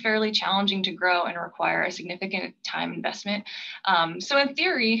can be fairly challenging to grow and require a significant time investment. So in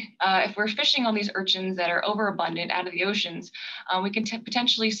theory, if we're fishing all these urchins that are overabundant out of the oceans, we can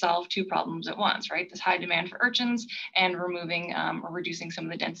potentially solve two problems at once, right? This high demand for urchins and removing or reducing some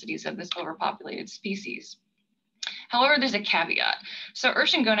of the densities of this overpopulated species. However, there's a caveat. So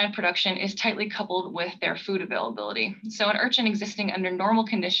urchin gonad production is tightly coupled with their food availability. So an urchin existing under normal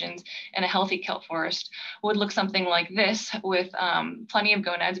conditions in a healthy kelp forest would look something like this, with plenty of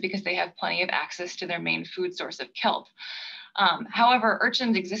gonads because they have plenty of access to their main food source of kelp. However,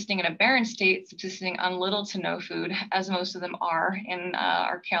 urchins existing in a barren state, subsisting on little to no food, as most of them are in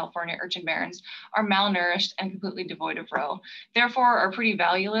our California urchin barrens, are malnourished and completely devoid of roe, therefore are pretty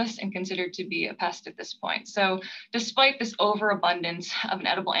valueless and considered to be a pest at this point. So despite this overabundance of an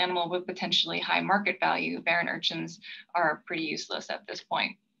edible animal with potentially high market value, barren urchins are pretty useless at this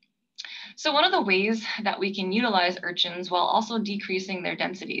point. So one of the ways that we can utilize urchins while also decreasing their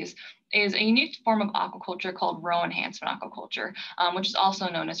densities is a unique form of aquaculture called row enhancement aquaculture, which is also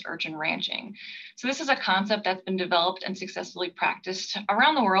known as urchin ranching. So this is a concept that's been developed and successfully practiced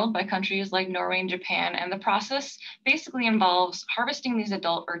around the world by countries like Norway and Japan. And the process basically involves harvesting these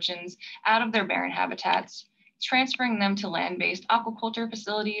adult urchins out of their barren habitats, transferring them to land-based aquaculture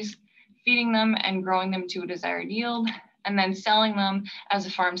facilities, feeding them and growing them to a desired yield, and then selling them as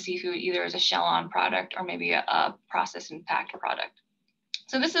a farm seafood, either as a shell-on product or maybe a processed and packed product.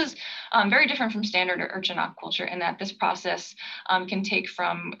 So this is very different from standard urchin aquaculture in that this process can take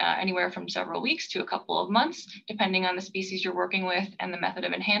from anywhere from several weeks to a couple of months, depending on the species you're working with and the method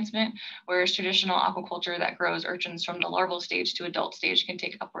of enhancement, whereas traditional aquaculture that grows urchins from the larval stage to adult stage can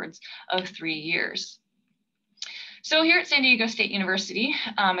take upwards of 3 years. So here at San Diego State University,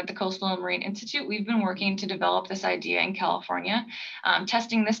 at the Coastal and Marine Institute, we've been working to develop this idea in California,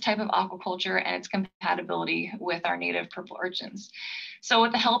 testing this type of aquaculture and its compatibility with our native purple urchins. So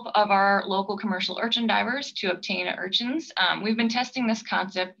with the help of our local commercial urchin divers to obtain urchins, we've been testing this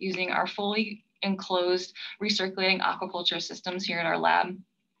concept using our fully enclosed recirculating aquaculture systems here at our lab.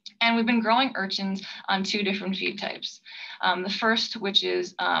 And we've been growing urchins on 2 different feed types. The first, which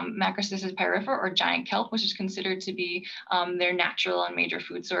is Macrocystis pyrifera, or giant kelp, which is considered to be their natural and major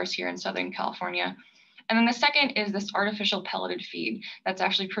food source here in Southern California. And then the second is this artificial pelleted feed that's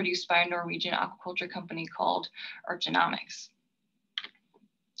actually produced by a Norwegian aquaculture company called Urchinomics.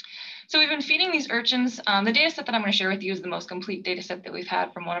 So we've been feeding these urchins. The data set that I'm going to share with you is the most complete data set that we've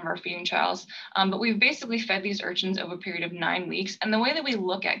had from one of our feeding trials. But we've basically fed these urchins over a period of 9 weeks. And the way that we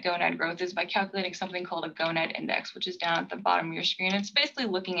look at gonad growth is by calculating something called a gonad index, which is down at the bottom of your screen. It's basically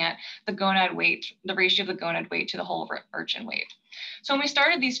looking at the gonad weight, the ratio of the gonad weight to the whole urchin weight. So when we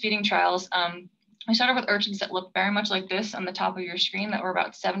started these feeding trials, we started with urchins that looked very much like this on the top of your screen that were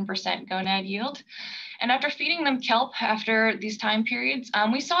about 7% gonad yield. And after feeding them kelp after these time periods,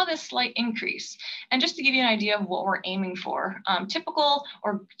 we saw this slight increase. And just to give you an idea of what we're aiming for, typical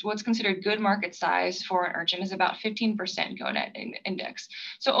or what's considered good market size for an urchin is about 15% gonad index.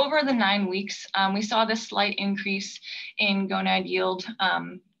 So over the 9 weeks, we saw this slight increase in gonad yield,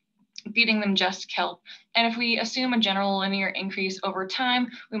 feeding them just kelp. And if we assume a general linear increase over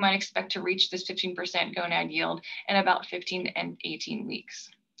time, we might expect to reach this 15% gonad yield in about 15 and 18 weeks.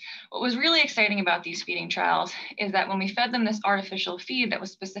 What was really exciting about these feeding trials is that when we fed them this artificial feed that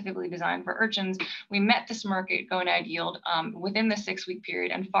was specifically designed for urchins, we met this market gonad yield within the 6-week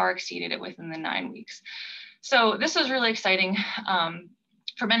period and far exceeded it within the 9 weeks. So this was really exciting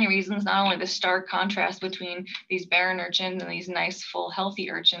for many reasons, not only the stark contrast between these barren urchins and these nice, full, healthy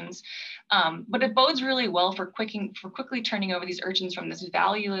urchins, but it bodes really well for quickly turning over these urchins from this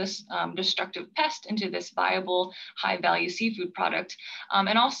valueless, destructive pest into this viable, high-value seafood product,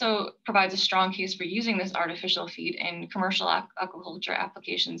 and also provides a strong case for using this artificial feed in commercial aquaculture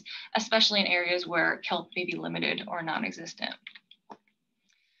applications, especially in areas where kelp may be limited or non-existent.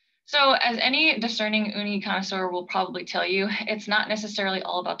 So as any discerning uni connoisseur will probably tell you, it's not necessarily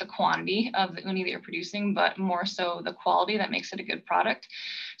all about the quantity of the uni that you're producing, but more so the quality that makes it a good product.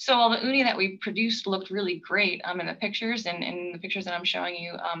 So while the uni that we produced looked really great in the pictures and in the pictures that I'm showing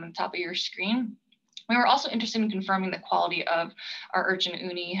you on the top of your screen, we were also interested in confirming the quality of our urchin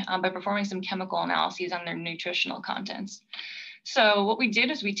uni by performing some chemical analyses on their nutritional contents. So what we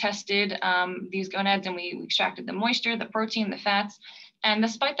did is we tested these gonads and we extracted the moisture, the protein, the fats. And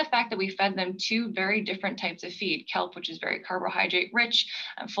despite the fact that we fed them 2 very different types of feed, kelp, which is very carbohydrate rich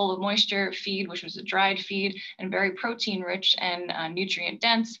and full of moisture, feed, which was a dried feed, and very protein rich and nutrient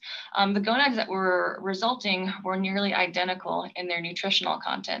dense, the gonads that were resulting were nearly identical in their nutritional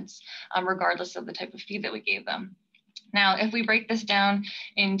contents, regardless of the type of feed that we gave them. Now, if we break this down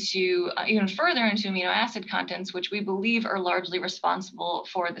into even further into amino acid contents, which we believe are largely responsible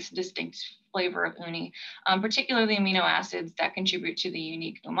for this distinct flavor of uni, particularly amino acids that contribute to the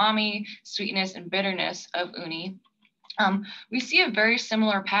unique umami, sweetness, and bitterness of uni, we see a very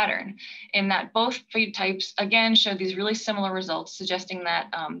similar pattern in that both feed types, again, showed these really similar results, suggesting that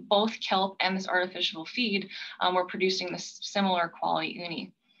both kelp and this artificial feed were producing this similar quality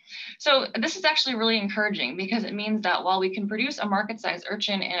uni. So this is actually really encouraging because it means that while we can produce a market-sized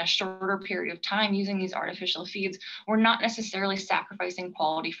urchin in a shorter period of time using these artificial feeds, we're not necessarily sacrificing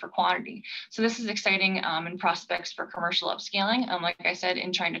quality for quantity. So this is exciting in prospects for commercial upscaling. Like I said,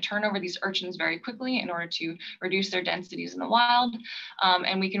 in trying to turn over these urchins very quickly in order to reduce their densities in the wild.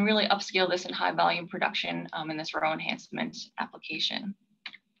 And we can really upscale this in high volume production in this row enhancement application.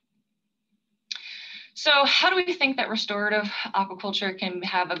 So how do we think that restorative aquaculture can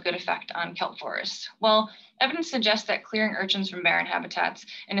have a good effect on kelp forests? Well, evidence suggests that clearing urchins from barren habitats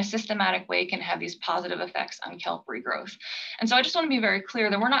in a systematic way can have these positive effects on kelp regrowth. And so I just want to be very clear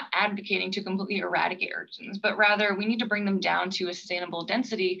that we're not advocating to completely eradicate urchins, but rather we need to bring them down to a sustainable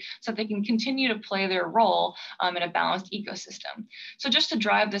density so that they can continue to play their role in a balanced ecosystem. So just to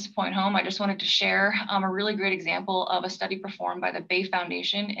drive this point home, I just wanted to share a really great example of a study performed by the Bay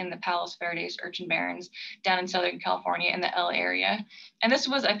Foundation in the Palos Verdes urchin barrens down in Southern California in the LA area. And this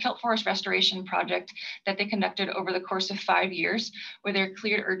was a kelp forest restoration project that they conducted over the course of 5 years, where they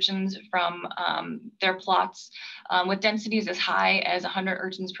cleared urchins from their plots with densities as high as 100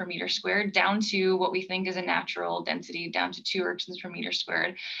 urchins per meter squared, down to what we think is a natural density, down to 2 urchins per meter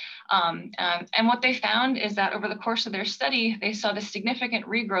squared. And what they found is that over the course of their study, they saw this significant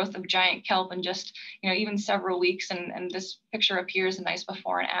regrowth of giant kelp in just, even several weeks. And this picture appears a nice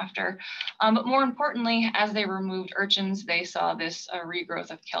before and after. But more importantly, as they removed urchins, they saw this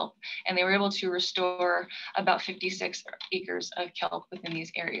regrowth of kelp, and they were able to restore about 56 acres of kelp within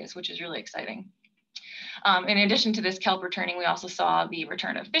these areas, which is really exciting. In addition to this kelp returning, we also saw the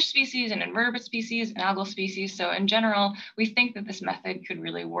return of fish species and invertebrate species and algal species. So in general, we think that this method could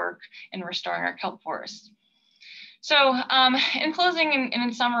really work in restoring our kelp forests. So in closing and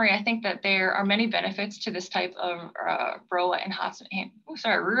in summary, I think that there are many benefits to this type of row enhancement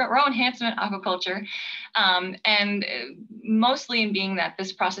aquaculture, and mostly in being that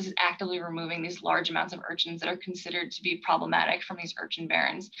this process is actively removing these large amounts of urchins that are considered to be problematic from these urchin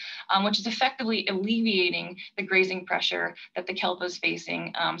barrens, which is effectively alleviating the grazing pressure that the kelp is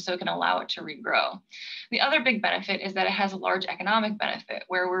facing, so it can allow it to regrow. The other big benefit is that it has a large economic benefit,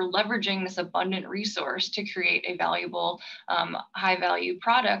 where we're leveraging this abundant resource to create a valuable, high value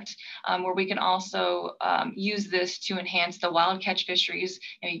product, where we can also use this to enhance the wild catch fisheries,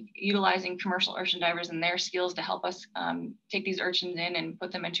 utilizing commercial urchin divers and their skills to help us take these urchins in and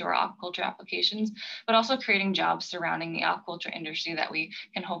put them into our aquaculture applications, but also creating jobs surrounding the aquaculture industry that we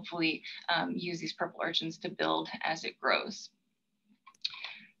can hopefully use these purple urchins to build as it grows.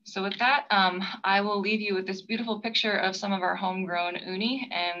 So with that, I will leave you with this beautiful picture of some of our homegrown uni,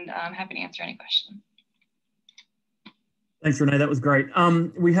 and I'm happy to answer any questions. Thanks, Renee. That was great.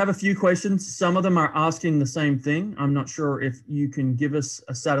 We have a few questions. Some of them are asking the same thing. I'm not sure if you can give us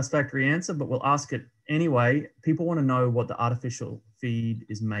a satisfactory answer, but we'll ask it anyway. People want to know what the artificial feed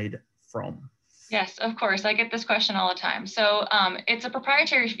is made from. Yes, of course. I get this question all the time. So it's a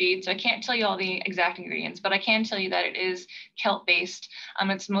proprietary feed, so I can't tell you all the exact ingredients, but I can tell you that it is kelp-based.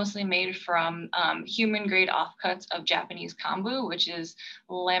 It's mostly made from human-grade offcuts of Japanese kombu, which is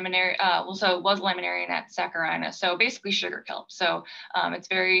laminary, so it was laminarian at saccharina, so basically sugar kelp. So it's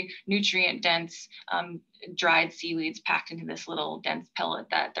very nutrient-dense, dried seaweeds packed into this little dense pellet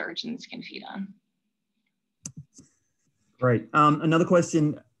that the urchins can feed on. Great. Another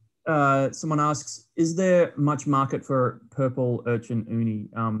question. Someone asks, is there much market for purple urchin uni?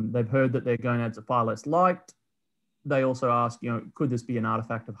 They've heard that their gonads are far less liked. They also ask, could this be an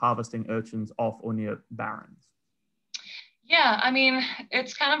artifact of harvesting urchins off or near barrens? Yeah, I mean,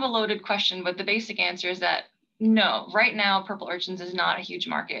 it's kind of a loaded question, but the basic answer is that no, right now, purple urchins is not a huge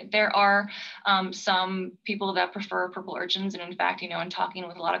market. There are some people that prefer purple urchins. And in fact, in talking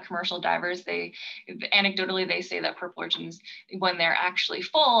with a lot of commercial divers, anecdotally, they say that purple urchins, when they're actually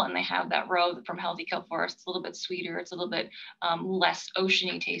full and they have that row from healthy kelp forests, it's a little bit sweeter. It's a little bit less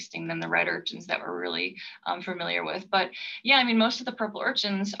oceany tasting than the red urchins that we're really familiar with. But yeah, I mean, most of the purple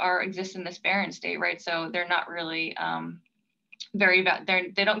urchins exist in this barren state, right? So they're not really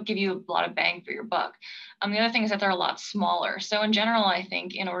they don't give you a lot of bang for your buck. The other thing is that they're a lot smaller. So in general, I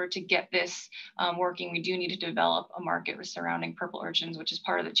think in order to get this working, we do need to develop a market surrounding purple urchins, which is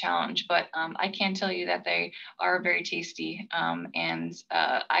part of the challenge. But I can tell you that they are very tasty, and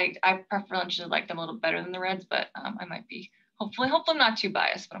I preferentially like them a little better than the reds, but I might be, hopefully I'm not too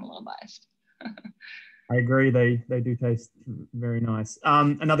biased, but I'm a little biased. I agree, they do taste very nice.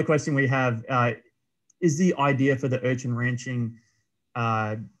 Another question we have, is the idea for the urchin ranching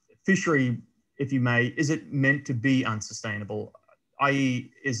fishery, if you may, is it meant to be unsustainable?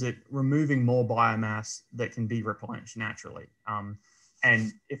 I.e., is it removing more biomass that can be replenished naturally?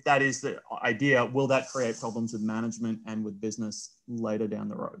 And if that is the idea, will that create problems with management and with business later down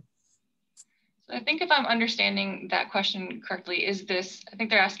the road? So I think if I'm understanding that question correctly, I think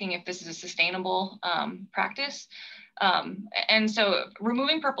they're asking if this is a sustainable practice. And so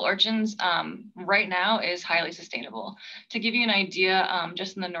removing purple urchins right now is highly sustainable. To give you an idea,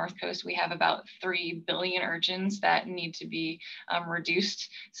 just in the North Coast, we have about 3 billion urchins that need to be reduced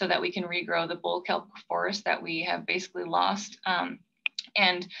so that we can regrow the bull kelp forest that we have basically lost.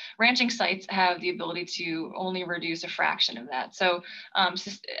 And ranching sites have the ability to only reduce a fraction of that. So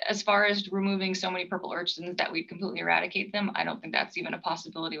as far as removing so many purple urchins that we'd completely eradicate them, I don't think that's even a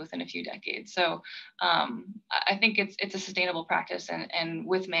possibility within a few decades. So I think it's a sustainable practice, and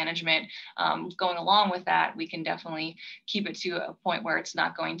with management going along with that, we can definitely keep it to a point where it's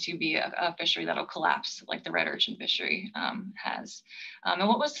not going to be a fishery that'll collapse like the red urchin fishery has. And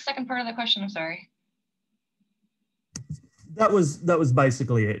what was the second part of the question? I'm sorry. That was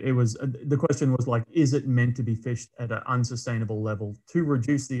basically it. It was the question was like, is it meant to be fished at an unsustainable level to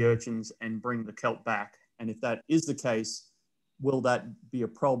reduce the urchins and bring the kelp back? And if that is the case, will that be a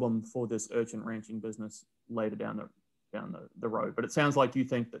problem for this urchin ranching business later down the road? But it sounds like you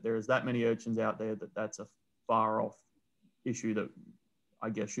think that there is that many urchins out there that that's a far off issue that I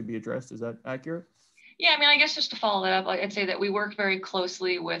guess should be addressed. Is that accurate? Yeah, I mean, I guess just to follow that up, I'd say that we work very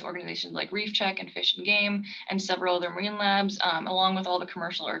closely with organizations like Reef Check and Fish and Game and several other marine labs, along with all the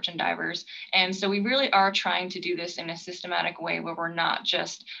commercial urchin divers. And so we really are trying to do this in a systematic way where we're not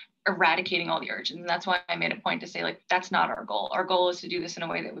just eradicating all the urchins. And that's why I made a point to say, like, that's not our goal. Our goal is to do this in a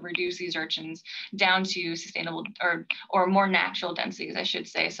way that would reduce these urchins down to sustainable or more natural densities, I should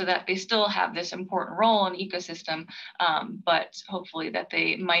say, so that they still have this important role in ecosystem, but hopefully that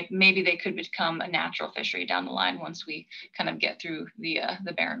maybe they could become a natural fishery down the line once we kind of get through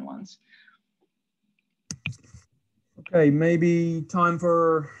the barren ones. Okay, maybe time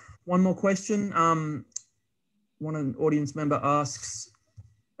for one more question. One audience member asks,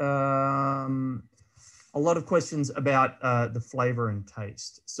 a lot of questions about the flavor and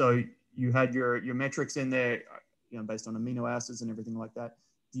taste. So you had your metrics in there, based on amino acids and everything like that.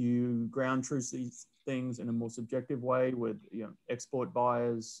 Do you ground truth these things in a more subjective way with export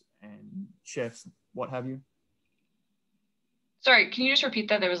buyers and chefs, what have you? Sorry, can you just repeat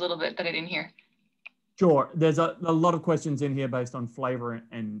that? There was a little bit that I didn't hear. Sure. There's a lot of questions in here based on flavor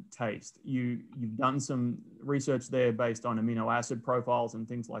and taste. You've done some research there based on amino acid profiles and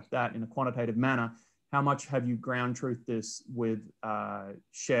things like that in a quantitative manner. How much have you ground truth this with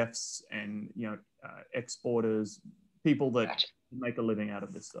chefs and exporters, people that Gotcha. Make a living out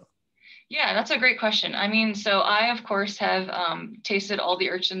of this stuff? Yeah, that's a great question. I mean, so I, of course, have tasted all the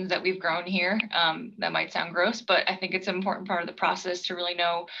urchins that we've grown here. That might sound gross, but I think it's an important part of the process to really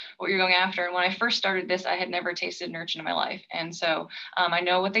know what you're going after. And when I first started this, I had never tasted an urchin in my life. And so I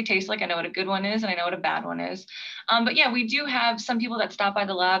know what they taste like. I know what a good one is, and I know what a bad one is. But yeah, we do have some people that stop by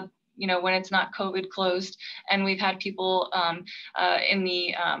the lab when it's not COVID closed. And we've had people in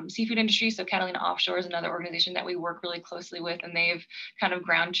the seafood industry. So Catalina Offshore is another organization that we work really closely with. And they've kind of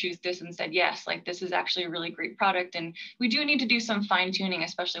ground truthed this and said, yes, like this is actually a really great product. And we do need to do some fine tuning,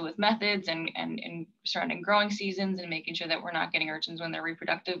 especially with methods and surrounding growing seasons and making sure that we're not getting urchins when they're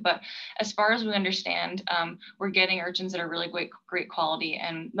reproductive. But as far as we understand, we're getting urchins that are really great quality.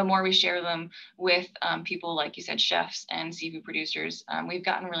 And the more we share them with people, like you said, chefs and seafood producers, we've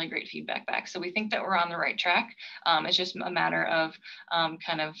gotten really great feedback back. So we think that we're on the right track. It's just a matter of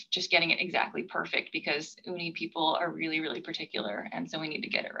kind of just getting it exactly perfect, because uni people are really, really particular. And so we need to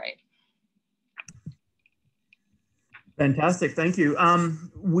get it right. Fantastic, thank you.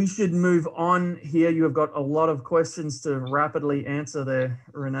 We should move on here. You have got a lot of questions to rapidly answer there,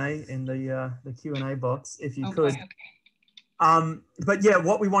 Renee, in the Q&A box, if you could. Okay. But yeah,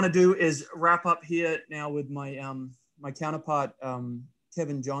 what we want to do is wrap up here now with my my counterpart,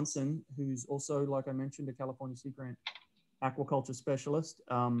 Kevin Johnson, who's also, like I mentioned, a California Sea Grant aquaculture specialist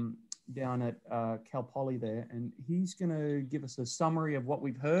down at Cal Poly there. And he's going to give us a summary of what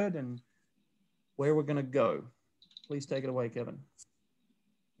we've heard and where we're going to go. Please take it away, Kevin.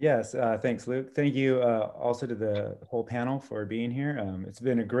 Yes, thanks, Luke. Thank you also to the whole panel for being here. It's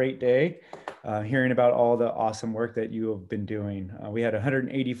been a great day hearing about all the awesome work that you have been doing. We had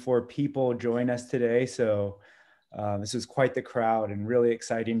 184 people join us today, so this was quite the crowd and really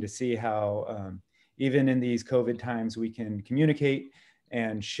exciting to see how even in these COVID times, we can communicate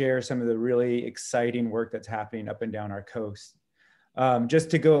and share some of the really exciting work that's happening up and down our coast.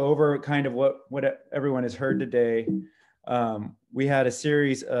 Just to go over kind of what everyone has heard today, we had a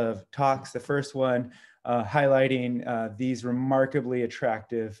series of talks. The first one highlighting these remarkably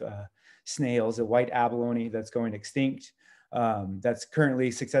attractive snails, a white abalone that's going extinct, that's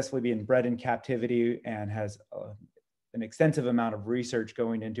currently successfully being bred in captivity and has an extensive amount of research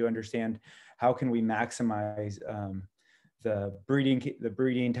going in to understand how can we maximize the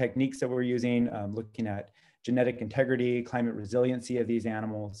breeding techniques that we're using, looking at genetic integrity, climate resiliency of these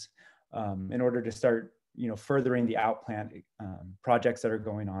animals, in order to start furthering the outplant projects that are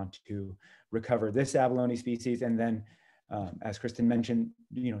going on to recover this abalone species, and then, as Kristen mentioned,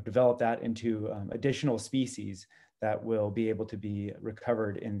 develop that into additional species that will be able to be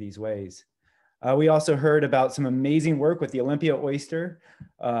recovered in these ways. We also heard about some amazing work with the Olympia oyster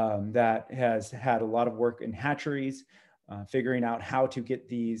that has had a lot of work in hatcheries, figuring out how to get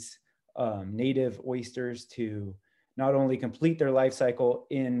these native oysters to not only complete their life cycle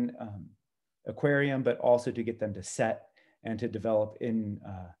in aquarium, but also to get them to set and to develop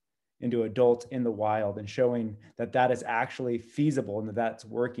into adults in the wild, and showing that that is actually feasible and that that's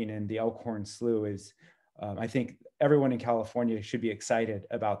working in the Elkhorn Slough is, I think everyone in California should be excited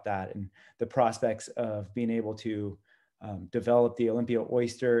about that and the prospects of being able to develop the Olympia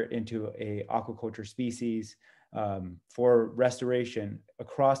oyster into a aquaculture species for restoration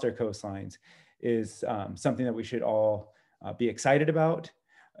across our coastlines is something that we should all be excited about.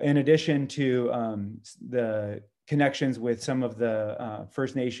 In addition to the connections with some of the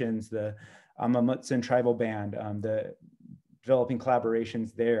First Nations, the Amamutsan tribal band, the developing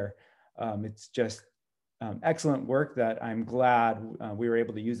collaborations there. It's just excellent work that I'm glad we were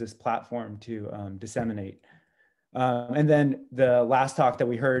able to use this platform to disseminate. And then the last talk that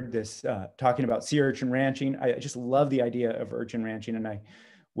we heard, this talking about sea urchin ranching. I just love the idea of urchin ranching, and I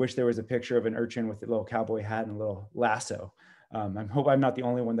wish there was a picture of an urchin with a little cowboy hat and a little lasso. I hope I'm not the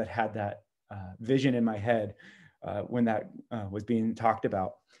only one that had that vision in my head when that was being talked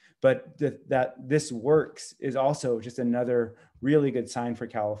about. But that this works is also just another really good sign for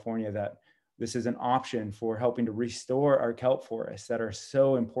California that this is an option for helping to restore our kelp forests that are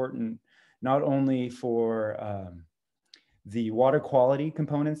so important, not only for the water quality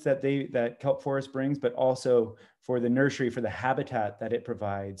components that kelp forest brings, but also for the nursery, for the habitat that it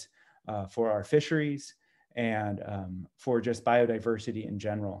provides for our fisheries and for just biodiversity in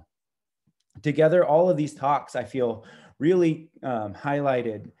general. Together, all of these talks, I feel, really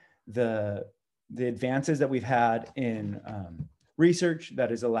highlighted the advances that we've had in research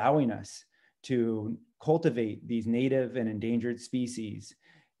that is allowing us to cultivate these native and endangered species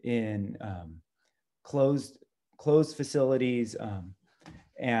in closed facilities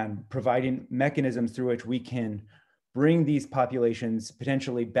and providing mechanisms through which we can bring these populations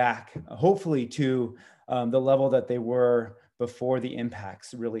potentially back, hopefully to the level that they were before the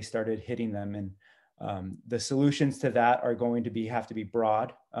impacts really started hitting them. And the solutions to that are going to have to be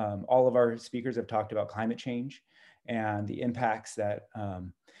broad. All of our speakers have talked about climate change and the impacts that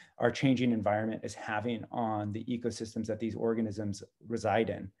our changing environment is having on the ecosystems that these organisms reside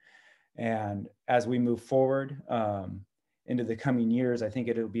in. And as we move forward into the coming years, I think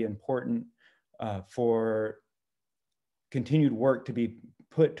it'll be important for continued work to be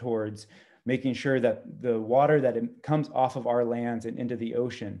put towards making sure that the water that comes off of our lands and into the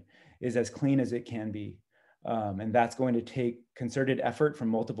ocean is as clean as it can be. And that's going to take concerted effort from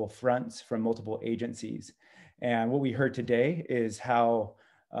multiple fronts, from multiple agencies. And what we heard today is how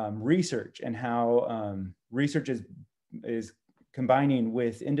research and how research is combining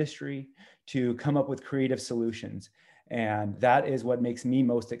with industry to come up with creative solutions. And that is what makes me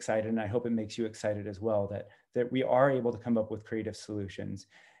most excited. And I hope it makes you excited as well, that we are able to come up with creative solutions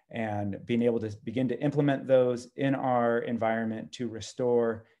and being able to begin to implement those in our environment to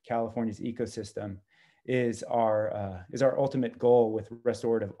restore California's ecosystem is our ultimate goal with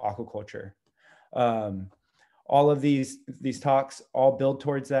restorative aquaculture. All of these talks all build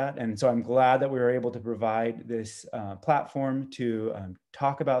towards that. And so I'm glad that we were able to provide this platform to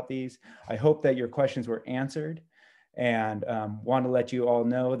talk about these. I hope that your questions were answered, and want to let you all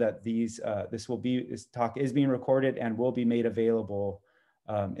know that this talk is being recorded and will be made available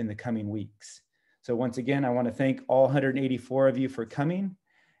in the coming weeks. So once again, I want to thank all 184 of you for coming,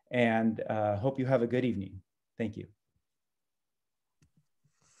 and hope you have a good evening. Thank you.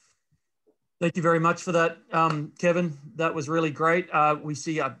 Thank you very much for that, Kevin. That was really great. We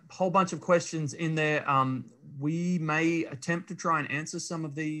see a whole bunch of questions in there. We may attempt to try and answer some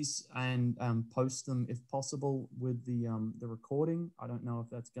of these and post them if possible with the recording. I don't know if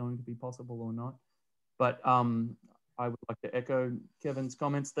that's going to be possible or not, but I would like to echo Kevin's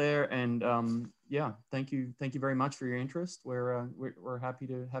comments there. And yeah, thank you very much for your interest. We're happy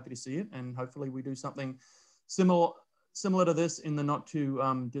to see it, and hopefully we do something similar to this in the not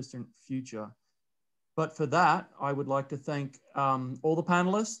too distant future. But for that, I would like to thank all the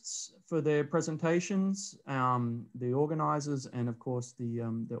panelists for their presentations, the organizers, and of course the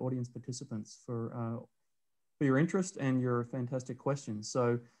audience participants for your interest and your fantastic questions.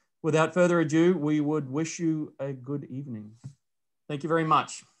 So without further ado, we would wish you a good evening. Thank you very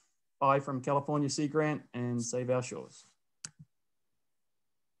much. Bye from California Sea Grant and Save Our Shores.